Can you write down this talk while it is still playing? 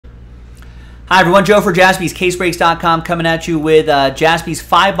Hi everyone, Joe for Jaspy'S, CaseBreaks.com, coming at you with Jaspy'S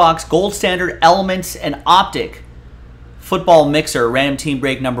 5-box Gold Standard Elements and Optic Football Mixer, random team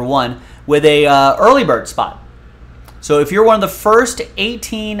break number 1, with a early bird spot. So if you're one of the first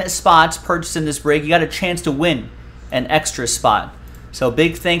 18 spots purchased in this break, you got a chance to win an extra spot. So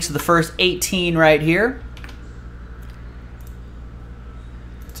big thanks to the first 18 right here.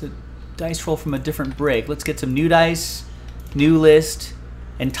 It's a dice roll from a different break. Let's get some new dice, new list.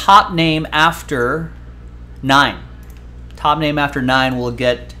 And top name after 9. Top name after 9 will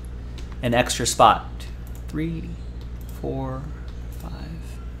get an extra spot. 3, 4, 5,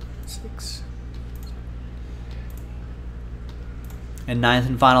 6. And 9th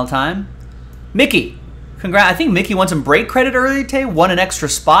and final time. Mickey. Congrats. I think Mickey won some break credit earlier today. Won an extra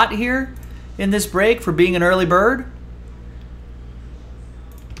spot here in this break for being an early bird.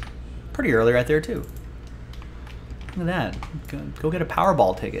 Pretty early right there too. Look at that. Go get a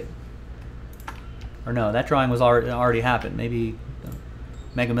Powerball ticket. Or no, that drawing was already happened. Maybe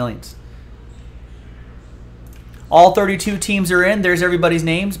Mega Millions. All 32 teams are in. There's everybody's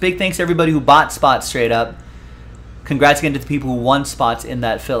names. Big thanks to everybody who bought spots straight up. Congrats again to the people who won spots in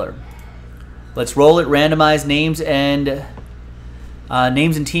that filler. Let's roll it. Randomize names and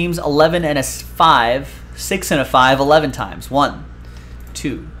teams. 11 and a 5. 6 and a 5. 11 times. 1,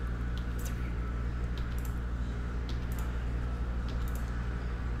 2,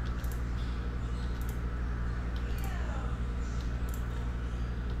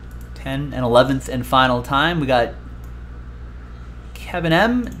 10 and 11th and final time. We got Kevin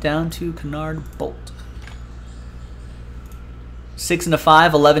M down to Kennard Bolt. 6 and a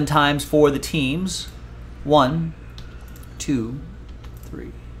 5, 11 times for the teams. 1, 2,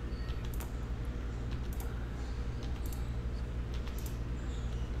 3.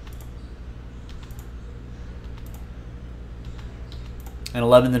 And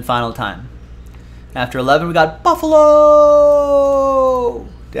 11th and final time. After 11, we got Buffalo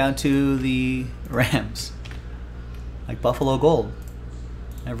down to the Rams. Like Buffalo Gold.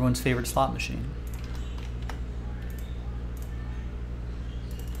 Everyone's favorite slot machine.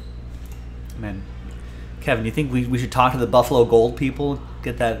 Man, Kevin, you think we should talk to the Buffalo Gold people?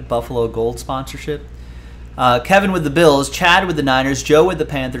 Get that Buffalo Gold sponsorship? Kevin with the Bills, Chad with the Niners, Joe with the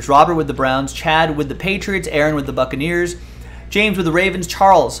Panthers, Robert with the Browns, Chad with the Patriots, Aaron with the Buccaneers, James with the Ravens,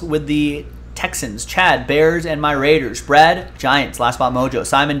 Charles with the Texans, Chad, Bears, and my Raiders. Brad, Giants, Last Spot Mojo.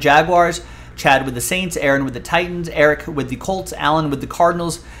 Simon, Jaguars. Chad with the Saints. Aaron with the Titans. Eric with the Colts. Alan with the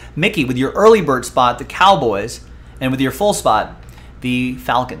Cardinals. Mickey with your early bird spot, the Cowboys. And with your full spot, the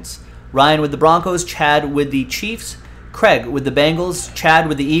Falcons. Ryan with the Broncos. Chad with the Chiefs. Craig with the Bengals. Chad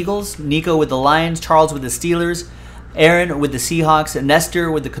with the Eagles. Nico with the Lions. Charles with the Steelers. Aaron with the Seahawks. Nestor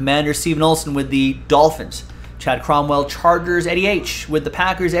with the Commanders. Steven Olson with the Dolphins. Chad Cromwell, Chargers. Eddie H with the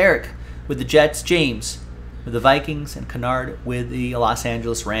Packers. Eric with the Jets, James with the Vikings, and Kennard with the Los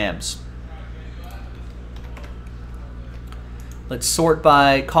Angeles Rams. Let's sort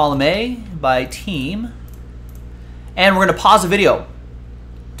by column A, by team. And we're going to pause the video.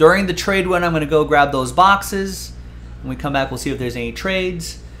 During the trade run, I'm going to go grab those boxes. When we come back, we'll see if there's any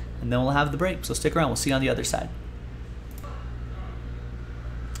trades, and then we'll have the break. So stick around. We'll see you on the other side.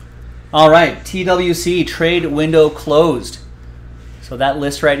 All right, TWC, trade window closed. So that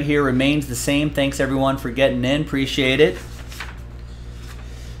list right here remains the same. Thanks everyone for getting in. Appreciate it.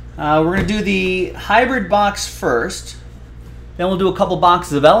 We're going to do the hybrid box first. Then we'll do a couple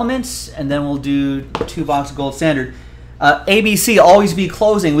boxes of elements. And then we'll do 2 boxes of gold standard. ABC, always be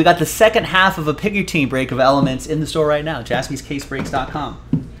closing. We got the second half of a pick your team break of elements in the store right now. Jaspy'S, CaseBreaks.com.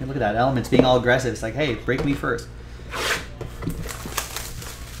 Hey, look at that. Elements being all aggressive. It's like, hey, break me first.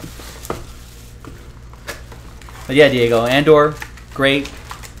 But yeah, Diego, Andor. Great.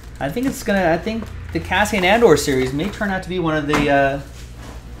 I think the Cassian Andor series may turn out to be one of the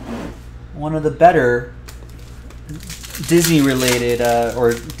better Disney related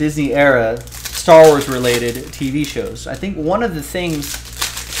or Disney era Star Wars related TV shows. I think one of the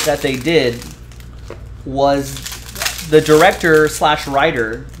things that they did was the director /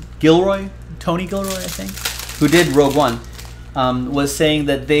 writer Tony Gilroy, I think, who did Rogue One, was saying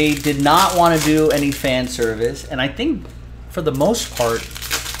that they did not want to do any fan service, and I think, for the most part,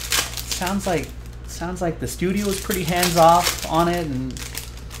 sounds like the studio was pretty hands-off on it, and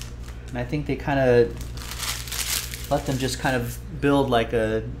I think they kind of let them just kind of build like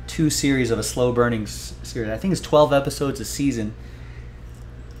a 2 series of a slow-burning series. I think it's 12 episodes a season,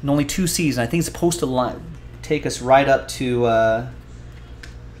 and only 2 seasons. I think it's supposed to take us right up to. I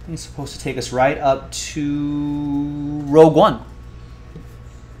think it's supposed to take us right up to Rogue One.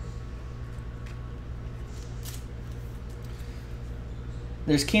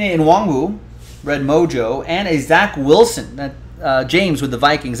 There's Kina Nwangwu, Red Mojo, and a Zach Wilson. James with the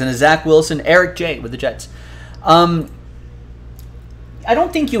Vikings, and a Zach Wilson, Eric J with the Jets. I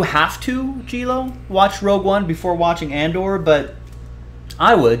don't think you have to, Gilo, watch Rogue One before watching Andor, but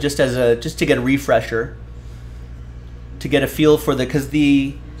I would just to get a refresher, to get a feel for because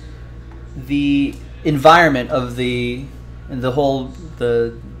the environment of the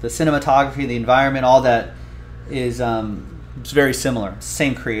cinematography, the environment, all that is it's very similar.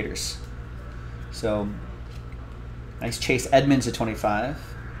 Same creators. So nice Chase Edmonds at 25.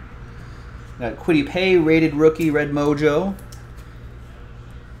 Got Kwity Paye, rated rookie, Red Mojo.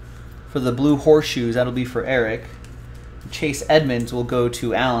 For the blue horseshoes, that'll be for Eric. Chase Edmonds will go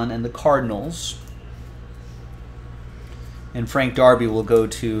to Allen and the Cardinals. And Frank Darby will go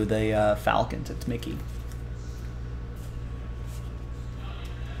to the Falcons. It's Mickey.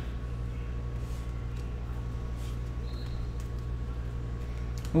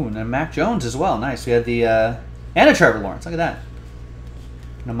 Ooh, and then Mac Jones as well. Nice. We had the and a Trevor Lawrence. Look at that.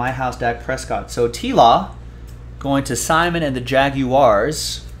 And a My House Dak Prescott. So T-Law going to Simon and the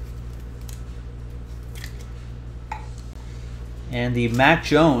Jaguars. And the Mac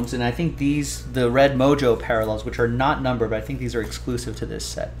Jones, and I think the Red Mojo parallels, which are not numbered, but I think these are exclusive to this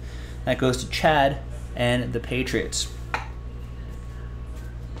set. That goes to Chad and the Patriots.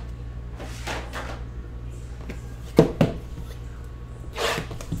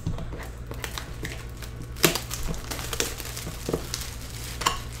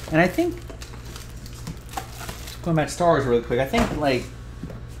 And I think, going back to Star Wars really quick, I think, like,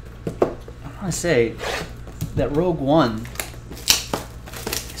 I want to say that Rogue One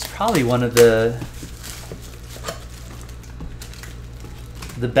is probably one of the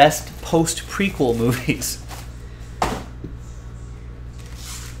best post-prequel movies.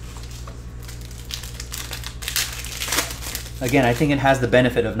 Again, I think it has the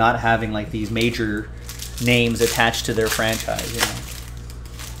benefit of not having, like, these major names attached to their franchise, you know.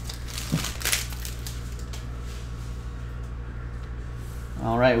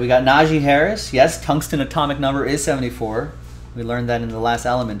 All right, we got Najee Harris. Yes, tungsten atomic number is 74. We learned that in the last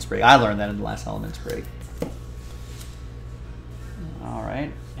Elements break. I learned that in the last Elements break. All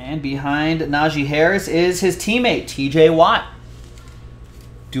right, and behind Najee Harris is his teammate, TJ Watt.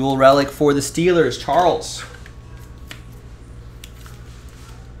 Dual relic for the Steelers, Charles.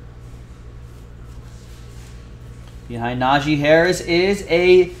 Behind Najee Harris is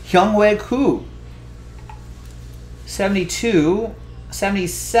a Hyungwoo Koo. 72.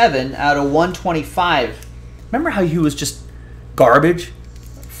 77 out of 125. Remember how he was just garbage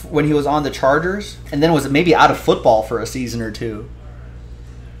when he was on the Chargers? And then was maybe out of football for a season or two.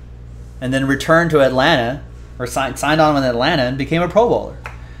 And then returned to Atlanta, or signed on with Atlanta and became a Pro Bowler.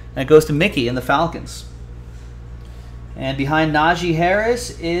 And it goes to Mickey and the Falcons. And behind Najee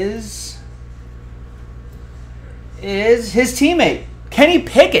Harris is his teammate, Kenny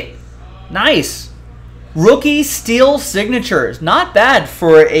Pickett. Nice. Rookie steel signatures. Not bad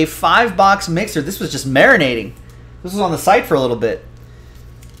for a 5-box mixer. This was just marinating. This was on the site for a little bit.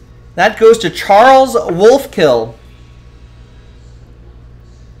 That goes to Charles Wolfkill.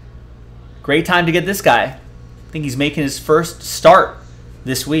 Great time to get this guy. I think he's making his first start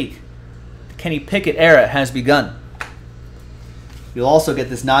this week. The Kenny Pickett era has begun. You'll also get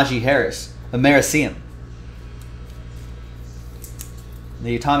this Najee Harris, a Maraceum.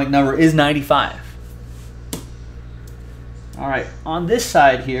 The atomic number is 95. All right, on this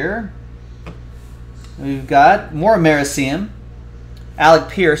side here, we've got more Maraceum. Alec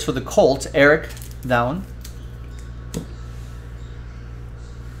Pierce for the Colts. Eric, that one.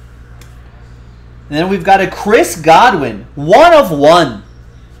 And then we've got a Chris Godwin, 1 of 1.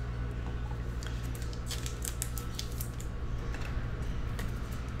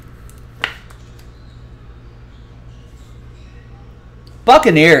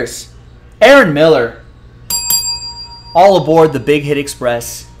 Buccaneers, Aaron Miller. All aboard the Big Hit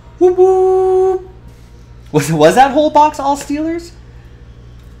Express. Whoop whoop. Was that whole box all Steelers?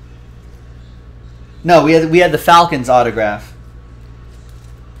 No, we had the Falcons autograph.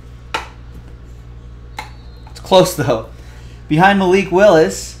 It's close though. Behind Malik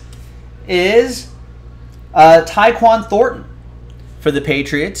Willis is Tyquan Thornton for the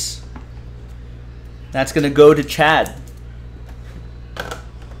Patriots. That's going to go to Chad.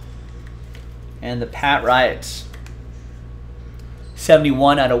 And the Pat Riots.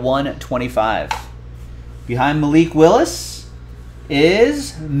 71 out of 125. Behind Malik Willis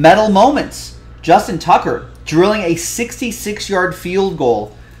is Metal Moments. Justin Tucker drilling a 66-yard field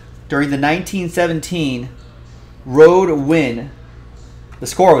goal during the 1917 road win. The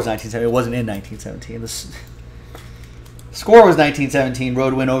score was 1917. It wasn't in 1917. Score was 1917.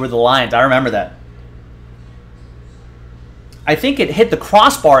 Road win over the Lions. I remember that. I think it hit the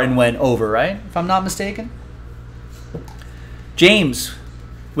crossbar and went over, right? If I'm not mistaken. James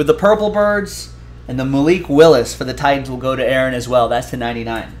with the Purple Birds and the Malik Willis for the Titans will go to Aaron as well. That's to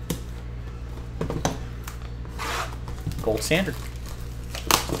 99. Gold standard.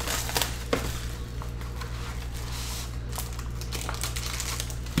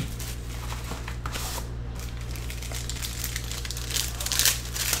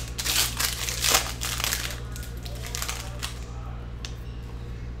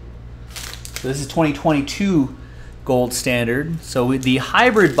 So this is 2022 gold standard. So the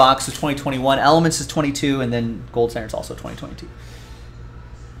hybrid box is 2021, Elements is 22, and then gold standard is also 2022.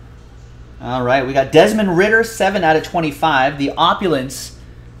 All right, we got Desmond Ridder, 7 out of 25. The Opulence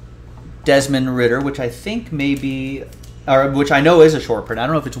Desmond Ridder, which I think may be, or which I know is a short print. I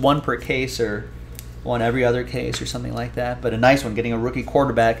don't know if it's one per case or one every other case or something like that, but a nice one, getting a rookie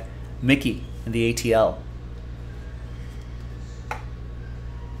quarterback, Mickey, in the ATL.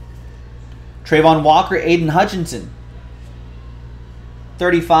 Trayvon Walker, Aiden Hutchinson,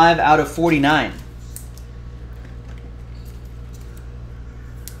 35 out of 49.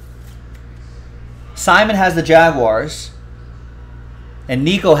 Simon has the Jaguars, and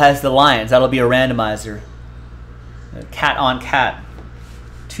Nico has the Lions. That'll be a randomizer. Cat on cat.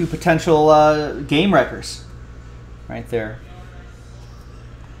 2 potential game wreckers right there.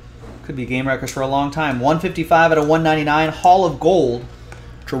 Could be game wreckers for a long time. 155 out of 199. Hall of Gold.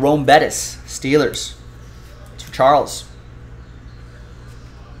 Jerome Bettis, Steelers. It's for Charles.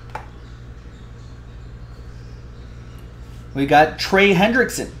 We got Trey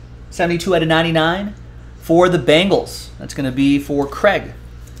Hendrickson, 72 out of 99 for the Bengals. That's going to be for Craig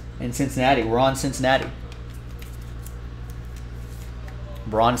in Cincinnati. We're on Cincinnati.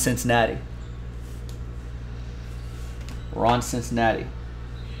 We're on Cincinnati. We're on Cincinnati.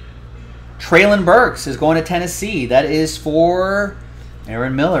 Traylon Burks is going to Tennessee. That is for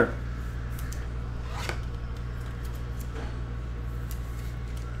Aaron Miller.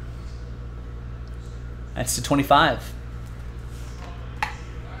 That's to 25.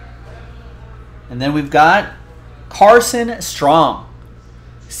 And then we've got Carson Strong.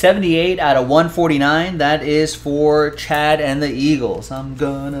 78 out of 149. That is for Chad and the Eagles. I'm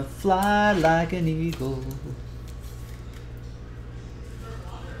gonna fly like an eagle.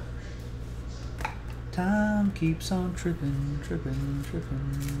 Time keeps on tripping, tripping,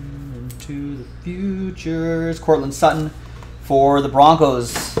 tripping into the futures. Cortland Sutton for the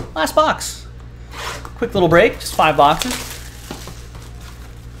Broncos. Last box. Quick little break, just 5 boxes.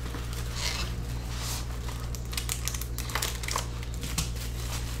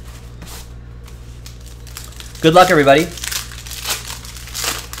 Good luck, everybody.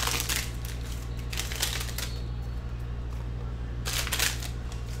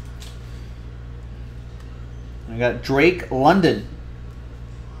 I got Drake London.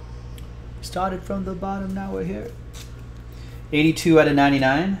 Started from the bottom, now we're here. 82 out of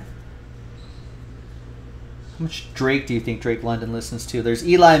 99. How much Drake do you think Drake London listens to? There's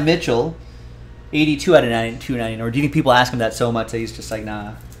Eli Mitchell, 82 out of 299. Or do you think people ask him that so much that he's just like,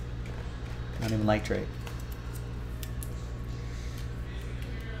 nah, I don't even like Drake?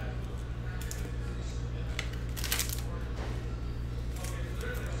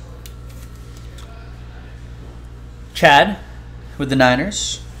 Chad with the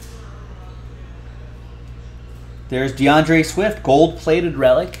Niners. There's DeAndre Swift, gold-plated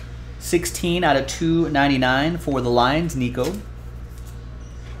relic. 16 out of 299 for the Lions, Nico.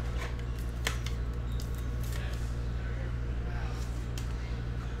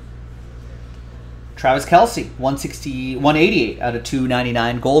 Travis Kelce, 188 out of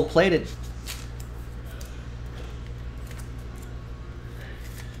 299, gold-plated.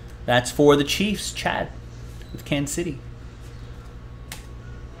 That's for the Chiefs, Chad, with Kansas City.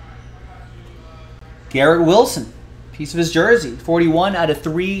 Garrett Wilson, piece of his jersey, 41 out of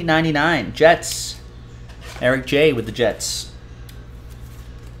 399, Jets. Eric J with the Jets.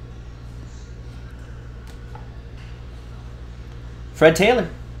 Fred Taylor,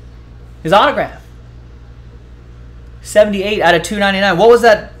 his autograph. 78 out of 299. What was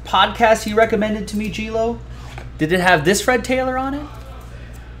that podcast you recommended to me, G-Lo? Did it have this Fred Taylor on it?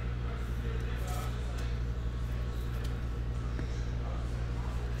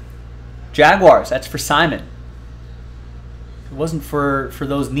 Jaguars, that's for Simon. If it wasn't for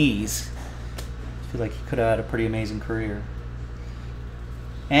those knees, I feel like he could have had a pretty amazing career.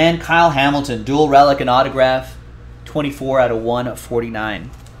 And Kyle Hamilton, dual relic and autograph, 24 out of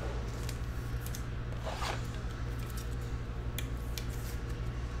 149.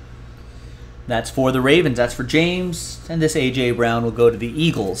 That's for the Ravens. That's for James. And this A.J. Brown will go to the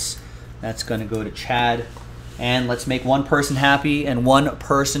Eagles. That's going to go to Chad. And let's make one person happy and one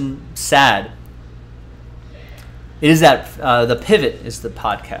person sad. It is that the Pivot is the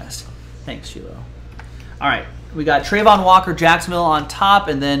podcast. Thanks, Shiloh. All right. We got Trayvon Walker, Jacksonville on top,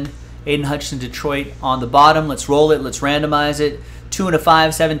 and then Aiden Hutchinson, Detroit on the bottom. Let's roll it. Let's randomize it. 2 and a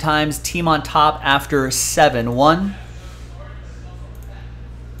 5, 7 times. Team on top after 7. 1,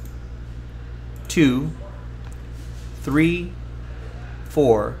 2, 3,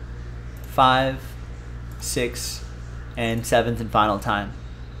 4, 5, 6, and 7th and final time.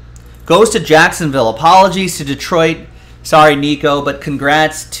 Goes to Jacksonville. Apologies to Detroit. Sorry, Nico, but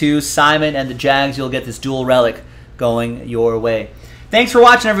congrats to Simon and the Jags. You'll get this dual relic going your way. Thanks for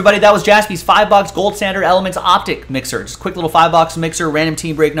watching, everybody. That was Jaspy's 5-box Gold Standard Elements Optic Mixer. Just a quick little 5-box mixer, random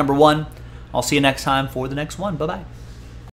team break number 1. I'll see you next time for the next one. Bye-bye.